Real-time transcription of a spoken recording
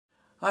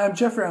Hi, I'm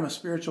Jeffrey. I'm a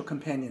spiritual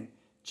companion.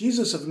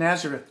 Jesus of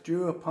Nazareth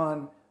drew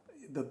upon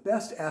the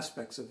best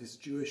aspects of his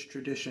Jewish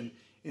tradition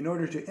in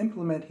order to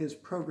implement his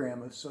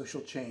program of social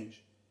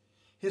change.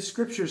 His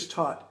scriptures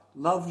taught,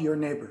 love your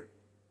neighbor.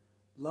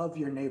 Love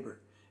your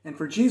neighbor. And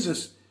for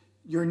Jesus,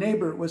 your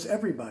neighbor was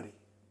everybody,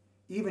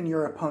 even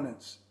your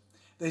opponents.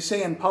 They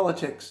say in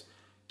politics,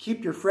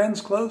 keep your friends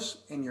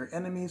close and your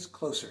enemies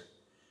closer.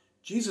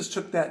 Jesus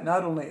took that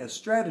not only as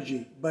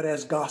strategy, but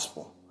as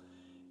gospel.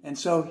 And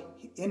so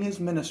in his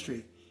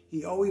ministry,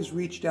 he always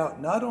reached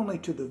out not only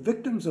to the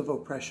victims of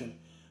oppression,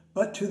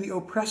 but to the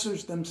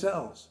oppressors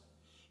themselves.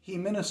 He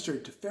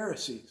ministered to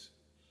Pharisees.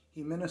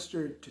 He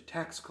ministered to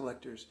tax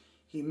collectors.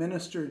 He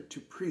ministered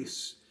to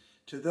priests,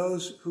 to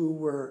those who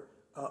were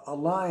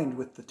aligned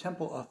with the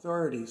temple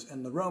authorities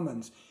and the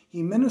Romans.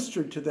 He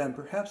ministered to them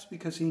perhaps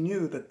because he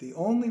knew that the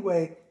only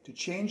way to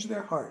change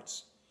their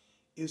hearts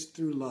is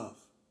through love.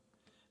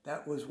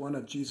 That was one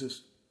of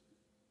Jesus'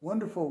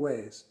 wonderful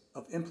ways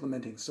of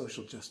implementing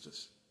social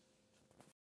justice.